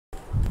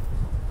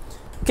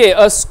Okay,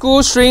 a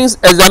school string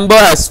example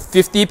has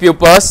 50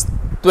 pupils.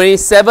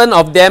 27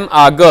 of them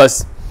are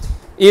girls.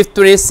 If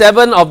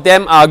 27 of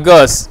them are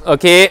girls,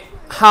 okay,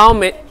 how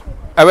many?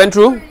 I went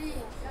through?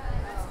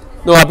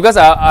 No, because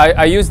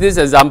I use this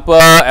example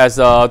as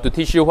to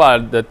teach you what are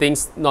the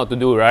things not to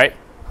do, right?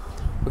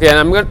 Okay, and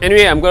I'm going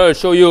to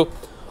show you.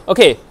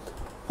 Okay,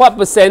 what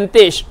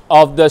percentage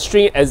of the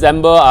string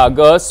example are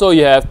girls? So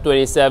you have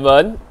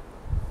 27.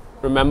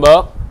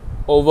 Remember,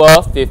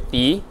 over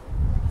 50.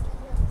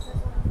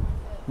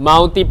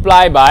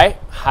 Multiply by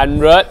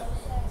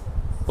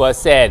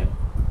 100%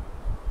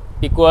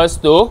 equals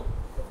to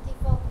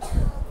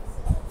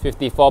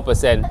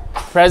 54%.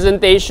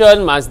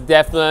 Presentation must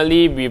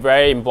definitely be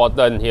very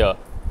important here.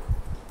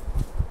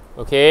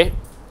 Okay,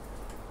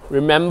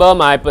 remember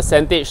my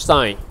percentage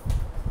sign.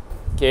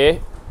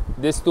 Okay,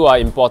 these two are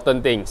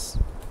important things.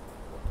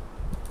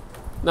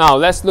 Now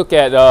let's look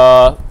at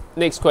the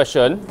next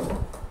question.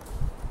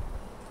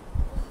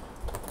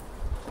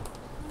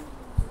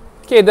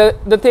 Okay,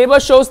 the table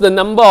shows the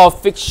number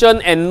of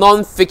fiction and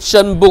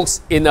non-fiction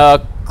books in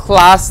a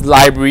class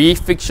library.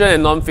 Fiction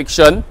and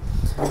non-fiction.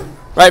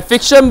 Right,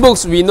 fiction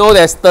books we know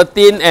there's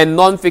 13 and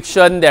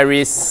non-fiction there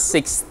is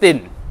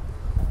 16.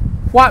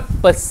 What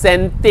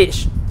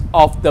percentage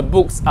of the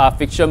books are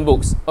fiction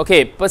books?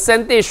 Okay,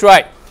 percentage,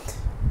 right,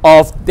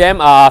 of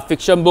them are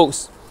fiction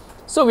books.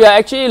 So we are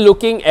actually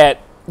looking at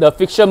the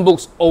fiction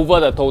books over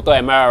the total,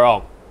 am I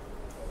wrong?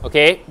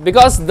 Okay,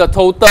 because the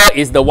total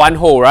is the one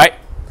whole, right?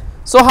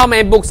 So how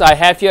many books I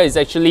have here is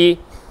actually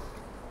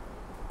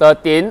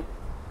 13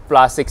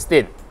 plus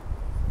 16.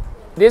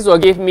 This will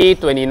give me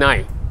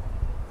 29.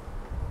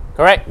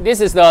 Correct?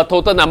 This is the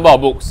total number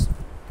of books.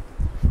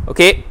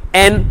 Okay,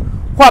 and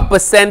what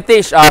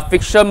percentage are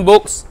fiction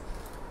books?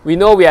 We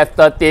know we have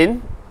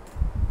 13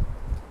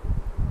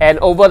 and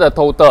over the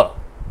total.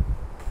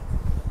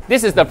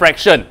 This is the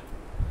fraction,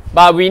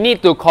 but we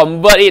need to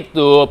convert it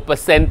to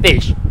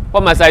percentage.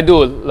 What must I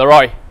do,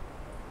 Leroy?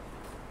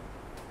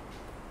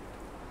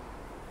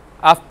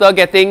 After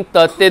getting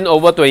 13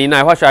 over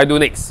 29, what should I do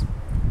next?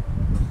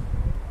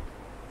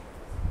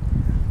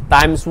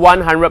 Times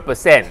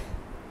 100%.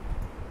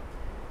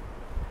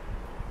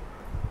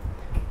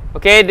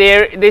 Okay,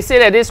 they say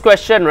that this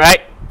question,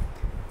 right?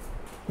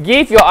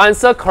 Give your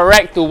answer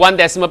correct to one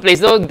decimal place.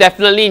 So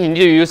definitely you need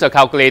to use a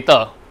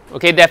calculator.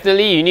 Okay,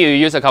 definitely you need to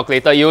use a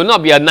calculator. It will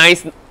not be a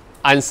nice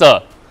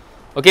answer.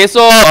 Okay,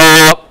 so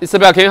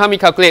Isabel, can you help me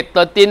calculate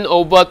 13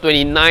 over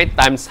 29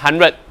 times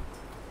 100?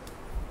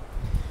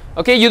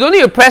 Okay, you don't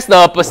need to press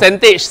the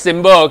percentage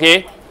symbol,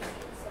 okay?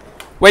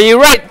 When you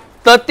write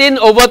 13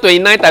 over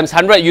 29 times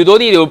 100, you don't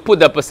need to put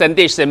the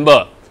percentage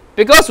symbol.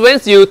 Because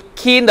once you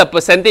key in the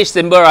percentage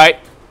symbol, right,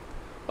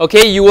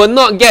 okay, you will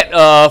not get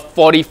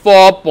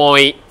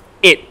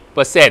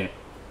 44.8%.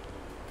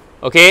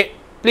 Okay,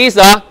 please,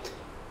 why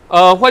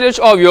don't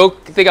all of you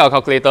take out a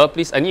calculator?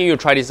 Please, I need you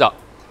to try this out.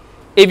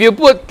 If you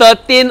put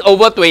 13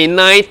 over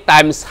 29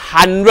 times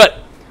 100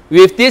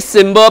 with this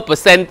symbol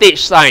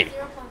percentage sign,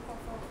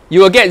 you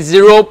will get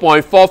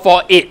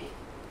 0.448.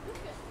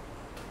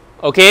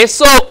 Okay,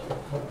 so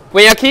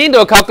when you're keying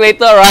into a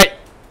calculator, right,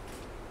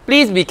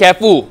 please be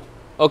careful.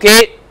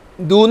 Okay,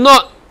 do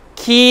not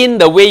key in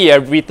the way you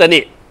have written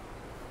it.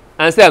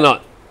 Understand or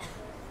not?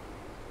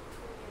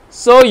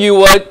 So you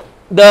will,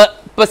 the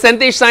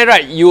percentage sign,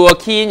 right, you will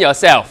key in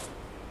yourself.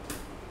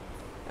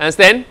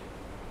 Understand?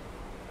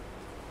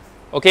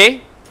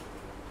 Okay?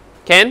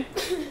 Can?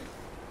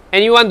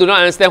 Anyone do not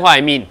understand what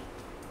I mean?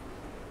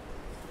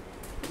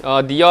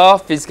 Do you all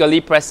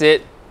physically press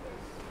it?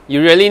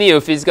 You really need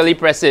to physically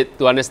press it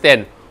to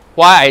understand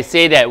why I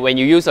say that when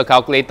you use a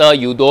calculator,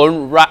 you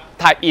don't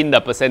type in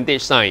the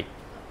percentage sign.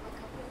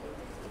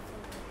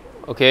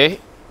 Okay?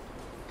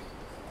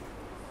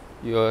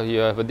 You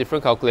have a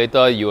different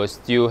calculator, you will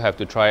still have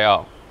to try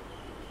out.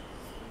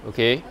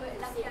 Okay?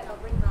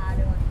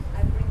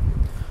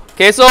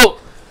 Okay, so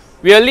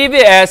we'll leave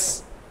it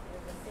as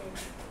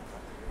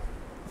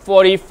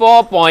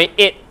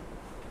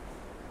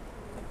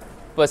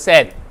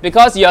 44.8%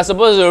 because you are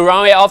supposed to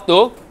round it off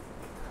to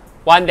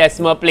one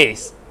decimal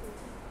place.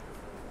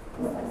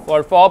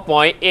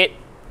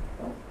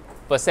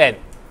 44.8%.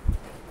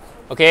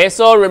 Okay,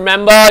 so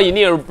remember you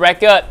need to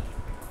bracket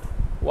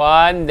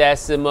one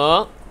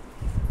decimal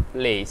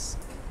place.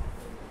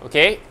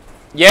 Okay?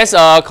 Yes,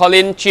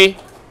 Colin Chi.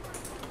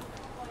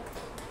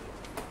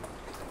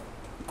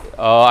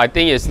 I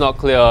think it's not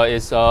clear.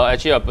 It's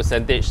actually a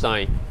percentage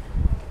sign.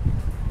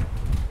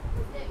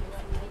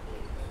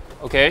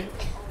 Okay.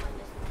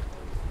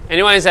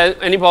 Anyone has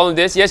any problem with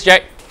this? Yes,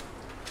 Jack?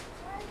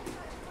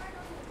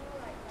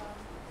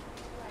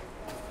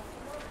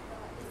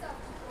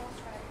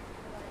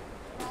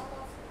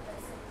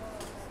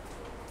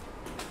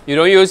 You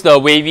don't use the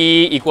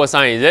wavy equal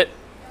sign, is it?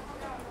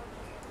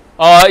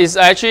 It's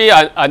actually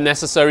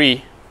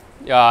unnecessary.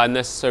 Yeah,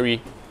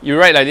 unnecessary. You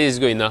write like this is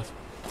good enough.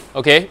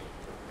 Okay?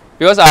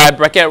 Because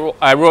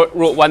I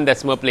wrote one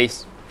decimal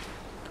place.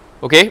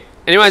 Okay?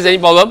 Anyone has any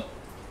problem?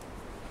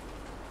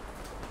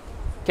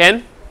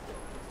 Ken?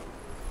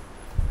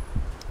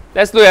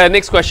 Let's look at the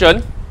next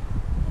question.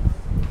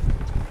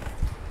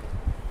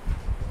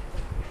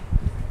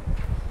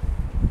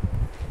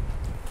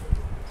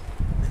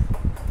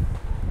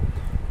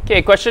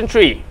 Okay, question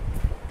 3.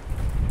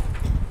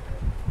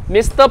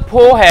 Mr.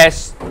 Po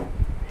has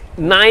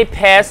 9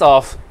 pairs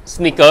of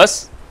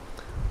sneakers.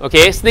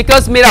 Okay,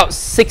 sneakers made up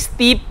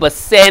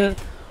 60%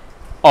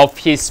 of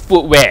his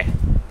footwear.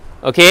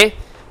 Okay,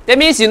 that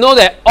means you know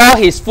that all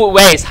his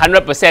footwear is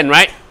 100%,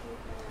 right?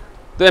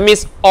 That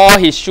means all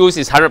his shoes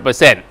is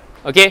 100%.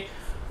 Okay,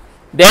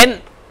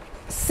 then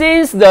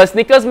since the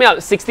sneakers made up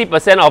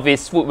 60% of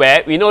his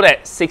footwear, we know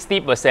that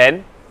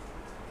 60%,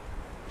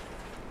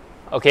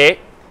 okay,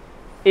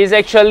 is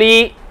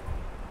actually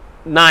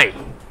 9.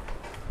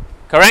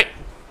 Correct?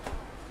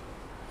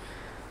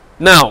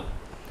 Now,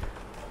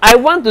 I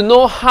want to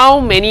know how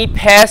many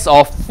pairs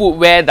of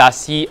footwear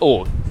does he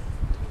own.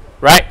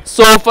 Right?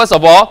 So first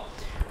of all,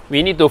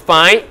 we need to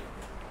find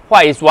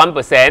what is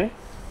 1%.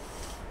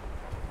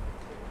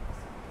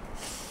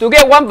 To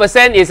get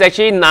 1% is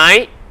actually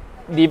 9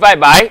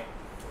 divided by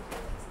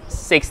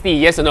 60.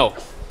 Yes or no?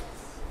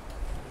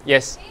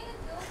 Yes.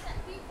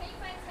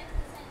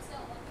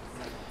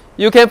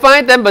 You can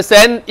find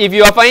 10%. If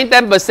you are finding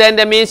 10%,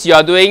 that means you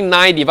are doing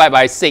 9 divided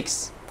by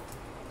 6.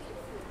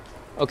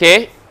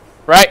 Okay?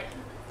 Right?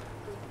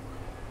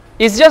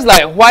 It's just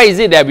like, why is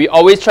it that we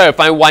always try to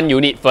find 1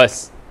 unit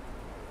first?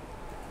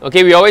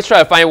 Okay, we always try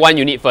to find 1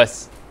 unit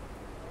first.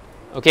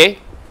 Okay?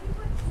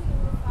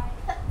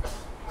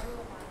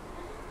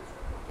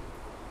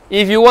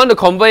 If you want to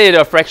convert it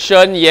to a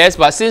fraction, yes,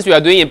 but since we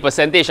are doing in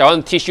percentage, I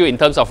want to teach you in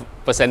terms of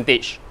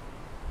percentage.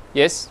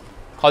 Yes?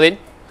 Colin?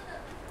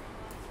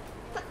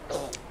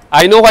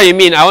 I know what you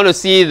mean. I want to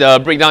see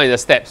the breakdown in the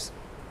steps.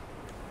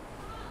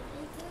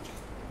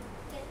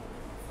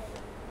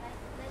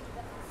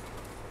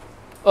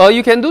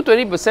 You can do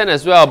 20%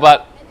 as well,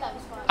 but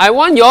I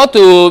want you all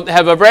to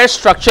have a very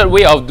structured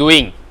way of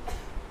doing.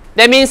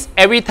 That means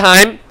every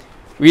time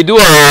we do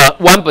a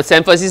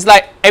 1% first, it's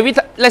like every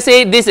time, let's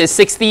say this is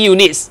 60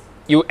 units,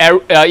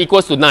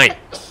 equals to 9.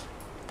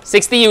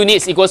 60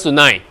 units equals to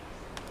 9.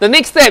 The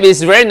next step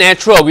is very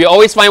natural. We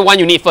always find 1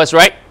 unit first,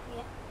 right?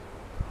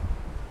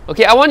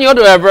 Okay, I want you all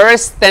to have a very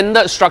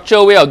standard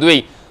structured way of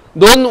doing.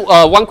 Don't,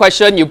 one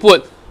question you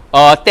put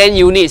 10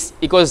 units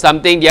equals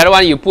something, the other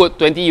one you put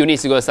 20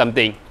 units equals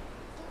something.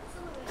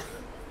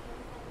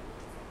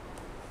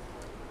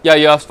 Yeah,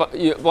 you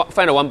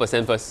find the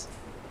 1% first.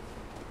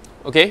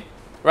 Okay,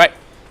 right?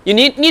 You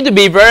need to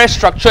be very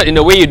structured in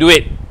the way you do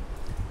it.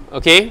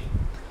 Okay,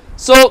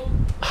 so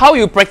how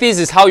you practice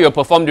is how you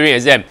perform during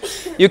exam.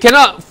 You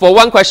cannot, for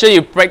one question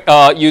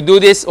you do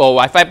this, oh,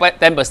 I find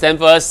 10%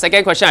 first.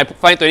 Second question I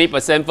find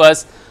 20%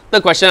 first.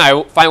 Third question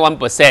I find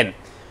 1%.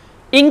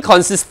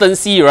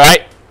 Inconsistency,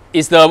 right,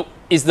 is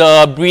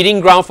the breeding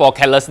ground for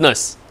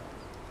carelessness.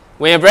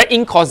 When you're very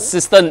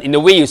inconsistent in the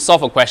way you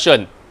solve a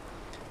question,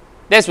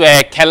 that's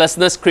where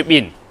carelessness creep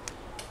in.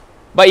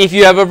 But if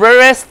you have a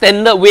very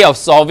standard way of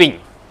solving,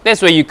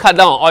 that's where you cut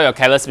down on all your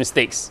careless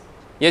mistakes.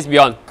 Yes,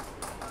 Beyond?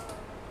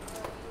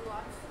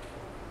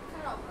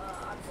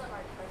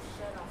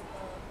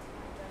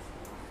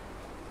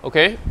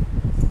 Okay.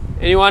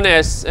 Anyone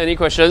has any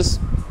questions?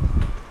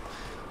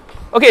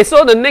 Okay,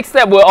 so the next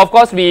step will of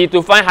course be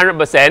to find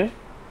 100%.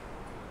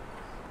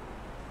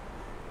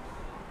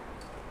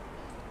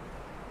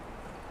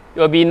 It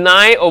will be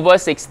 9 over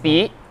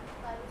 60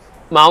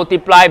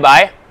 multiplied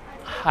by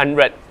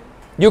 100.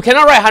 You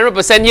cannot write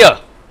 100% here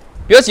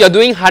because you're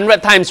doing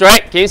 100 times,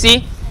 right? Can you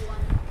see?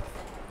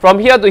 From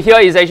here to here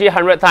is actually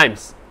 100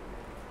 times.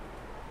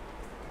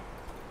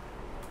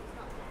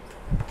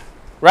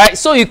 Right?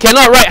 So you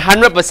cannot write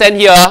 100%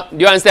 here. Do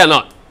you understand or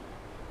not?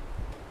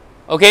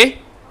 Okay?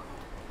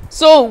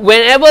 So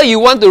whenever you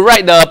want to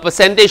write the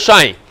percentage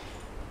sign,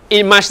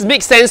 it must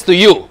make sense to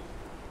you.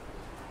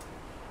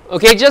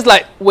 Okay? Just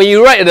like when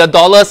you write the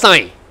dollar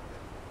sign,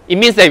 it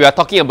means that we are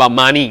talking about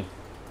money.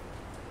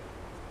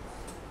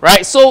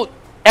 Right? So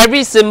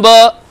every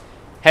symbol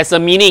has a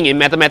meaning in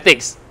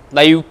mathematics.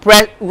 Like you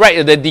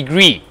write the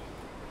degree.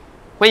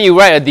 When you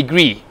write a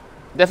degree,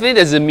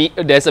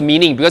 definitely there's a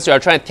meaning because you are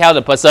trying to tell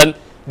the person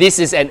this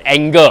is an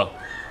angle.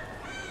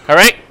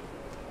 Correct?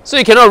 So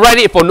you cannot write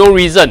it for no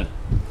reason.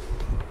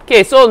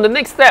 Okay, so the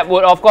next step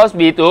would of course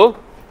be to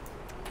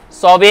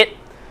solve it.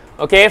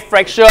 Okay,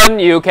 fraction,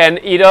 you can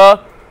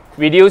either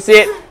reduce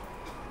it,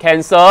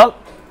 cancel,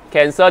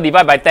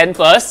 divide by 10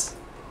 first.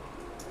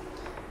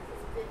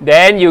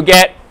 Then you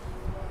get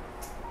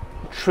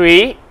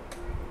 3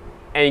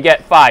 and you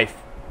get 5.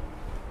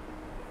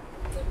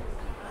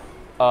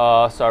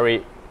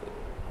 Sorry.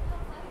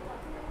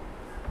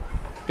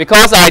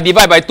 Because I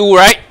divide by 2,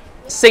 right?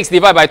 6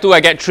 divided by 2, I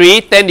get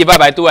 3. 10 divided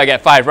by 2, I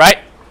get 5, right?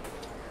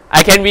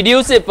 I can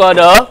reduce it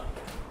further.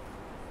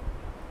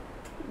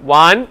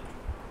 1,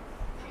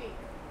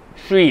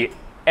 3.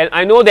 And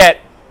I know that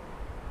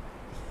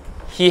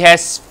he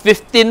has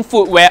 15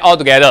 footwear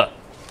altogether.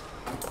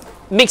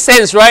 Makes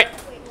sense, right?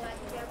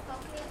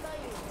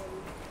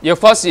 Yeah, of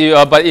course,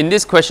 but in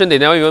this question, they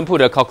never even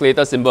put a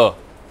calculator symbol.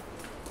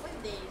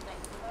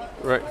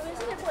 Right.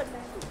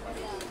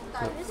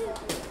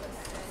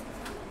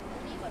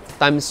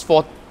 Times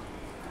 4.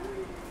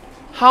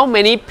 How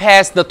many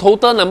pairs, the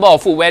total number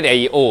of footwear that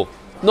you owe?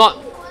 Not,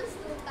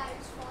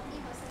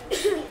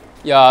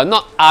 yeah,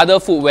 not other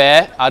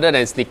footwear other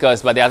than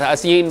sneakers, but they are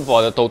asking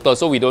for the total,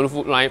 so we don't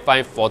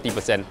find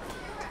 40%.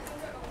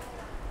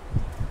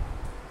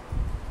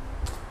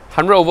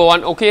 100 over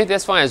 1, okay,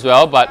 that's fine as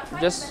well, but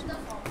just,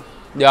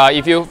 yeah,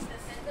 if you,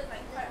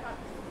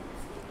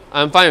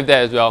 I'm fine with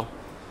that as well.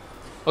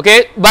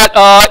 Okay, but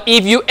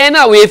if you end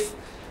up with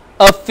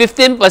a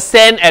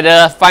 15% at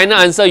the final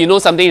answer, you know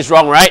something is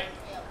wrong, right?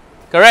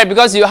 Correct,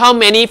 because how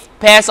many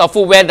pairs of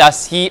footwear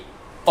does he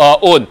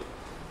own?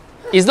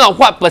 It's not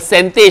what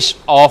percentage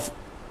of,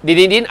 they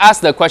didn't ask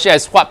the question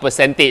as what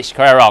percentage,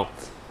 correct or wrong?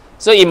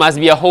 So it must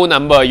be a whole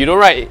number, you don't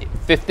write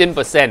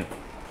 15%.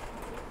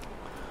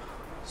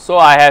 So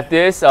I have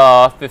this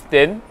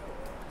 15.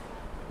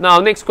 Now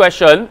next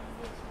question.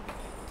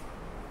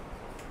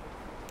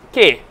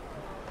 Okay.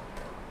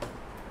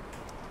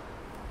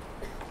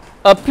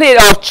 A plate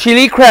of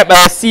chili crab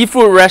at a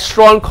seafood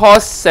restaurant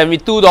costs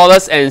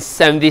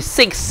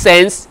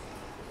 $72.76,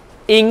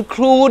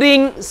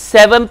 including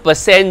 7%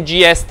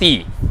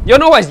 GST. You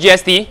know what is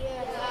GST?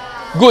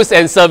 Yeah. Goods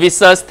and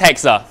services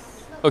tax.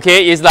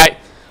 Okay, it's like,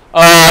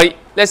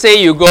 let's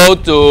say you go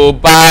to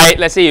buy,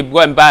 let's say you go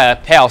and buy a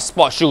pair of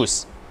sports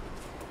shoes.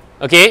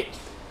 Okay,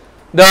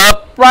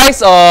 the price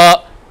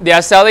they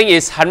are selling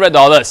is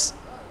 $100.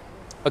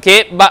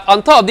 Okay, but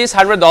on top of this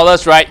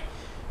 $100, right?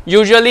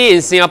 Usually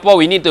in Singapore,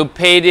 we need to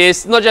pay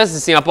this, not just in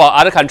Singapore,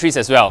 other countries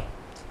as well.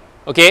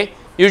 Okay,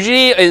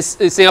 usually in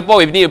Singapore,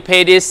 we need to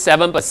pay this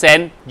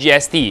 7%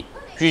 GST,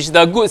 which is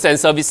the goods and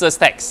services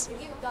tax.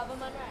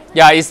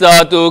 Yeah, it's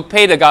to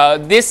pay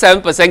this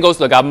 7% goes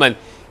to the government.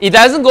 It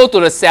doesn't go to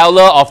the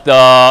seller of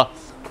the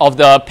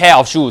pair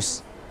of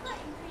shoes.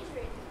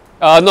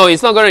 No,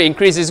 it's not going to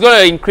increase. It's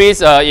going to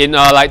increase in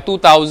like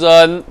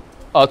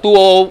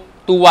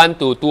 2021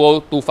 to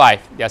 2025,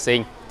 they are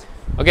saying.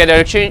 Okay,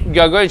 they're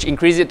going to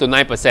increase it to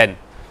 9%.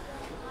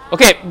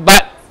 Okay,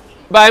 but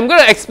I'm going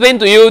to explain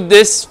to you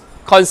this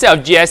concept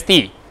of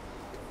GST.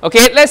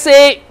 Okay, let's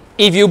say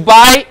if you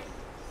buy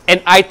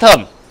an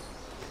item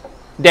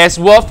that's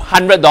worth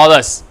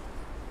 $100.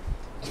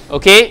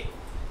 Okay,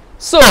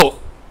 so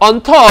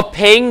on top of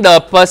paying the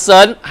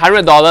person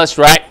 $100,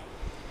 right?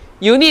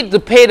 You need to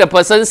pay the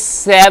person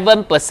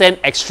 7%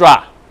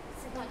 extra.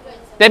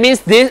 That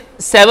means this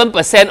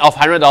 7% of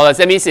 $100,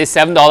 that means it's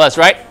 $7,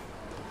 right?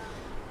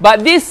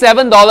 But this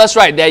 $7,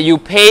 right, that you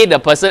pay the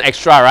person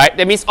extra, right?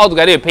 That means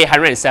altogether you pay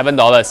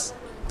 $107.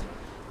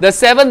 The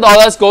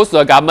 $7 goes to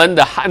the government,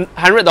 the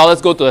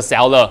 $100 go to the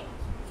seller.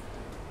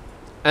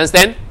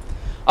 Understand?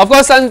 Of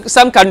course,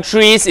 some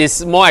countries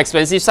is more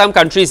expensive, some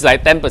countries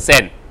like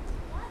 10%.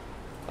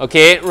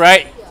 Okay,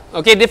 right?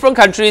 Okay, different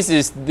countries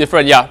is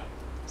different, yeah.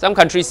 Some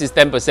countries is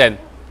 10%.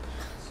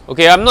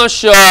 Okay, I'm not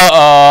sure.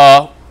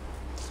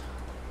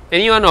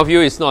 Any one of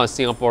you is not a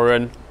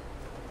Singaporean.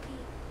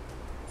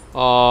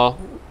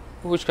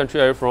 Which country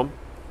are you from?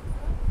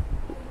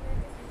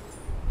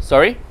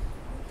 Sorry?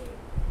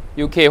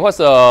 UK. What's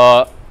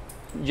the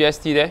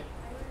GST there?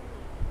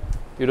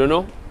 You don't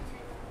know?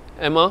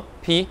 Emma?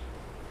 P?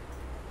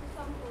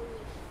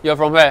 You're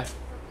from where?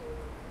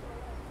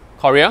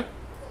 Korea?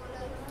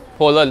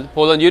 Poland.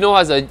 Poland. You know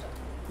what's the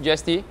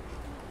GST?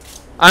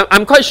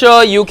 I'm quite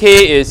sure UK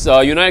is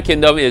United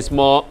Kingdom is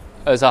more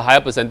as a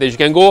higher percentage. You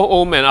can go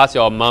home and ask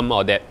your mum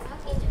or dad.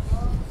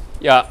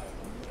 Yeah.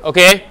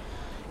 Okay.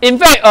 In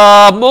fact,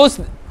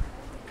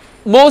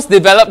 most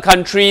developed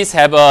countries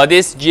have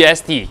this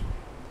GST.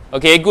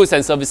 Okay, goods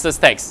and services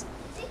tax.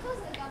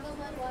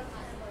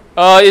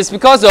 It's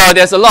because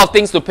there's a lot of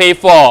things to pay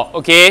for.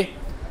 Okay,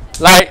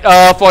 like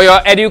for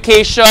your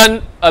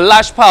education, a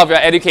large part of your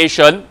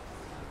education,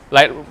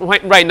 like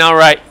right now,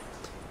 right?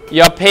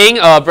 You're paying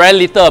a very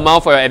little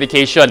amount for your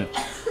education.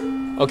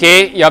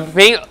 Okay, you're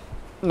paying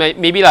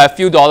maybe like a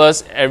few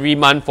dollars every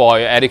month for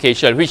your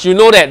education, which you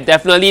know that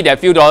definitely that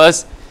few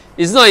dollars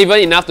is not even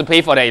enough to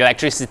pay for the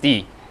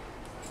electricity,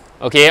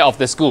 okay, of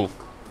the school,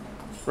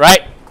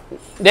 right?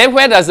 Then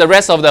where does the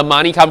rest of the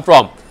money come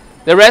from?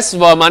 The rest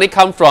of the money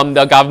come from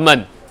the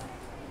government.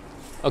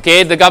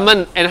 Okay, the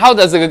government, and how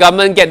does the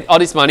government get all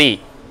this money?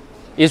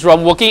 It's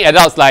from working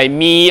adults like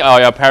me or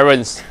your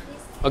parents.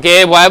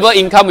 Okay, whatever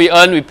income we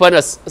earn, we pay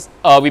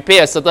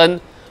a certain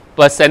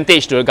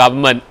percentage to the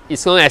government.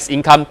 It's known as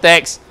income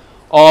tax.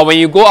 Or when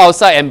you go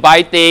outside and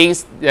buy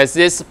things, there's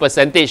this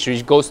percentage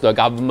which goes to the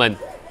government.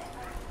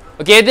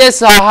 Okay,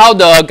 this is how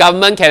the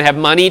government can have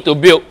money to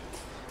build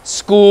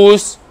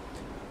schools,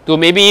 to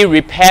maybe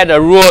repair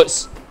the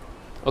roads.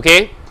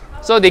 Okay,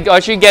 so they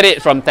actually get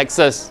it from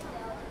taxes.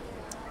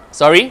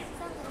 Sorry?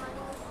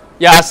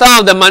 Yeah, some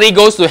of the money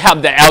goes to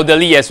help the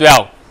elderly as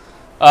well.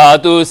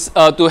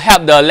 To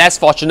help the less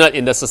fortunate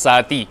in the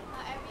society.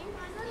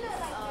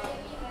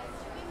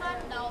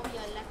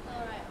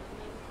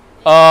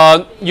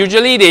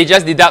 Usually they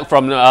just deduct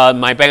from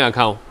my bank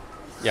account.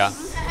 Yeah.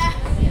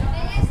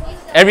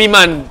 Every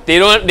month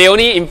they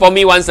only inform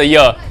me once a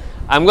year.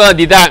 I'm gonna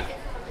deduct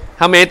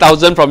How many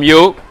thousand from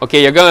you?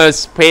 Okay, you're gonna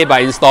pay by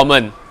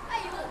installment.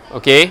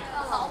 Okay.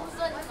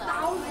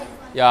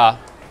 Yeah.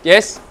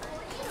 Yes.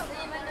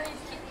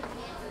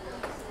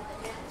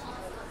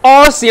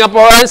 All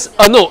Singaporeans,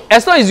 no,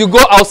 as long as you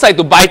go outside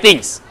to buy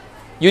things,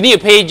 you need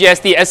to pay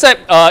GST.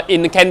 Except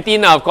in the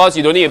canteen, of course,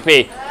 you don't need to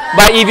pay.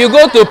 But if you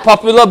go to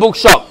popular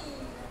bookshop,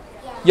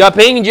 you are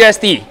paying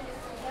GST.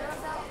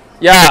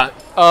 Yeah.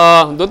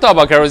 Don't talk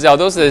about Carousel.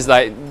 Those is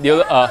like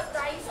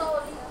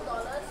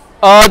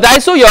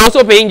Daiso, you're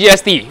also paying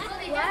GST.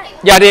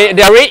 Yeah, they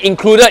are already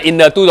included in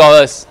the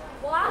 $2.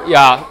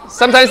 Yeah.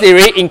 Sometimes they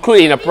already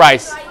include in the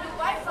price.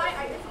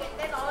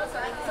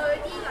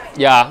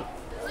 Yeah.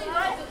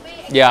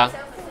 Yeah.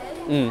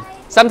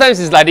 Sometimes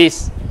it's like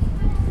this.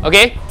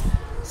 Okay.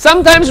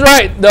 Sometimes,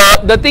 right,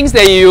 the things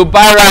that you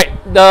buy, right,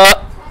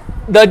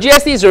 the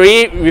GST is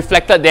already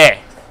reflected there.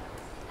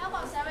 How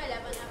about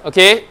 7-Eleven?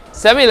 Okay.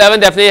 7-Eleven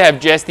definitely have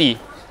GST.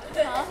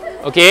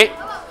 Okay.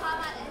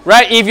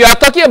 Right. If you are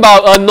talking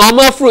about a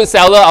normal fruit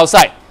seller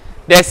outside,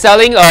 they're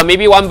selling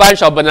maybe one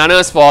bunch of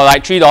bananas for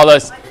like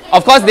 $3.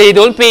 Of course, they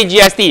don't pay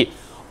GST.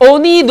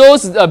 Only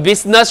those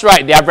business,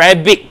 right, they are very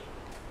big.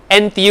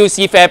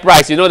 NTUC Fair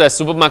Price, you know, the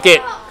supermarket,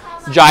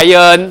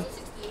 Giant,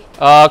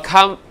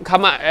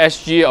 Kama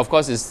SG, of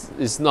course,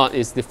 is not,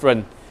 it's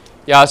different.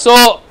 Yeah,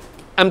 so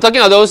I'm talking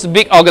about those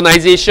big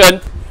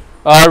organizations,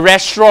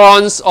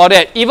 restaurants, all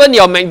that. Even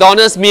your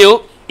McDonald's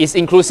meal is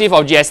inclusive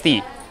of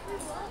GST.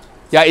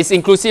 Yeah, it's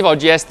inclusive of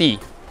GST,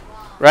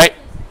 right?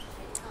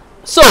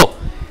 So,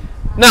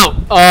 now,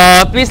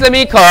 please let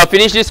me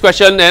finish this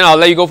question, then I'll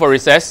let you go for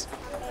recess.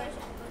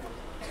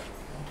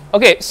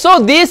 Okay, so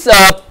this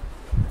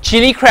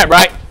chili crab,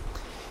 right?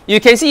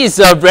 You can see it's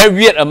a very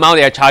weird amount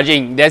they are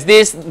charging. There's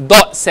this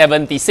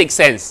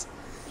 .76.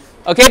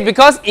 Okay,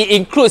 because it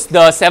includes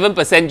the 7%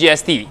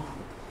 GST.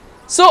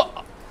 So,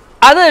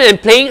 other than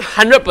paying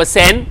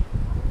 100%,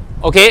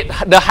 okay,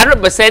 the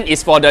 100%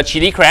 is for the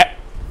chili crab.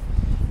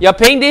 You're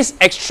paying this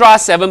extra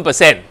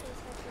 7%.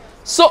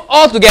 So,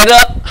 altogether,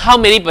 how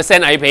many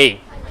percent are you paying?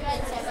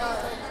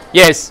 107.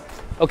 Yes.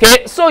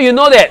 Okay, so you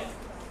know that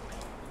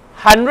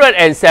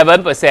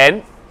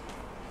 107%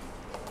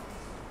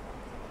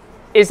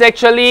 is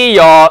actually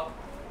your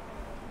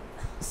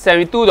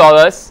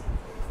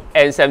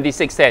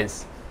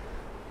 $72.76.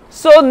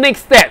 So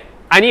next step,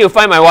 I need to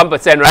find my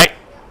 1%, right?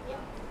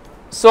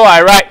 So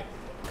I write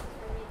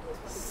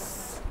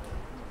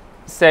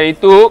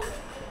 72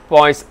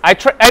 points. I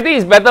think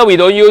it's better we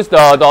don't use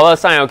the dollar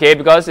sign, okay?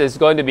 Because it's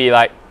going to be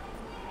like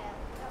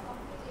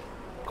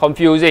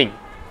confusing.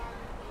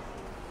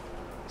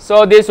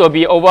 So this will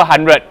be over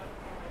 100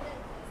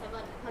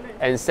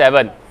 and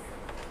 7.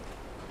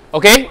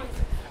 Okay?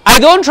 I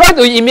don't try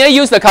to immediately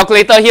use the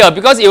calculator here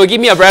because it will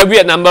give me a very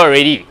weird number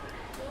already.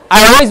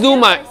 I always do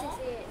my,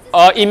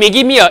 it may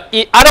give me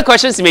other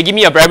questions, it may give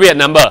me a very weird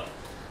number.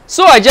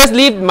 So I just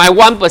leave my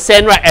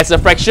 1% right as a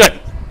fraction.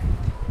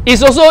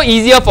 It's also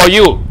easier for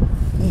you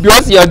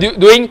because you're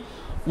doing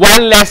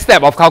one less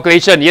step of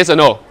calculation, yes or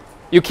no?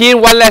 You key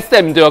in one less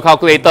step into your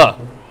calculator.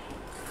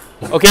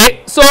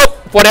 Okay, so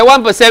for that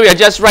 1%, we are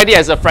just write it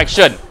as a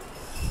fraction.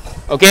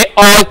 Okay,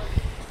 or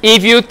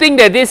if you think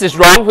that this is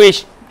wrong,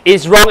 which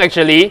is wrong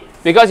actually,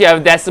 because you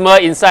have decimal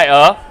inside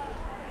a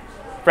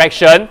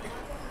fraction,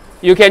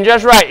 you can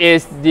just write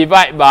is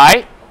divide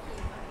by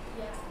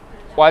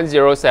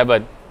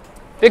 107.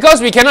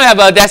 Because we cannot have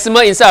a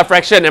decimal inside a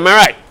fraction, am I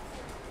right?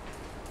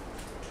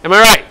 Am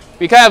I right?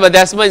 We can't have a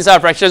decimal inside a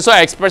fraction, so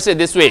I express it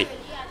this way.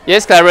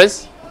 Yes,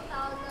 Clarence?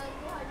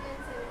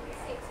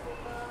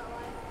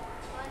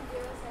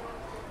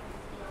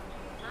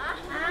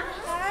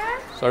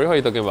 Sorry, what are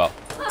you talking about?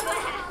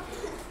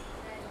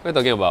 What are you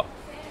talking about?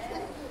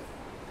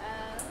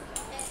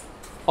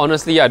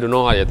 Honestly, I don't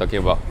know what you're talking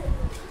about.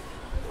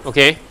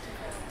 Okay.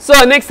 So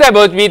the next step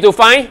would be to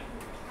find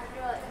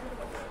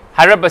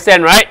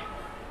 100%, right?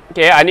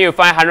 Okay, I need to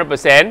find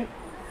 100%.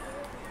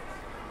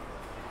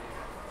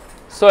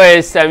 So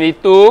it's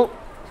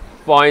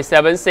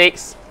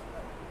 72.76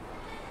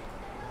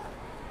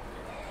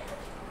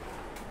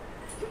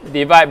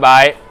 divided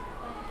by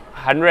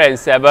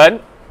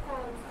 107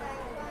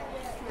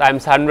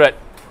 times 100.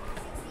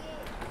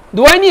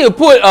 Do I need to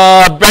put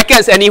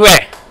brackets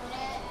anywhere?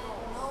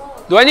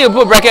 Do I need to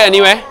put bracket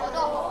anywhere?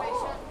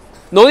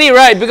 No need,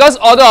 right? Because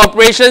order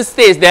operation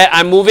states that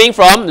I'm moving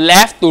from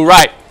left to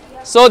right.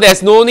 So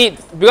there's no need,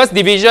 because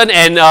division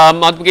and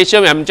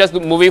multiplication, I'm just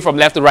moving from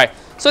left to right.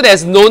 So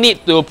there's no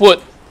need to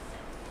put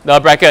the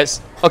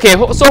brackets. Okay, so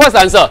what's the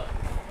answer?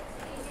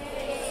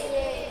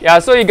 Yeah,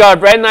 so you got a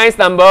very nice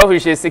number,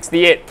 which is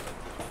 68.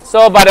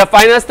 So by the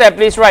final step,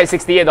 please write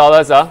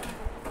 $68.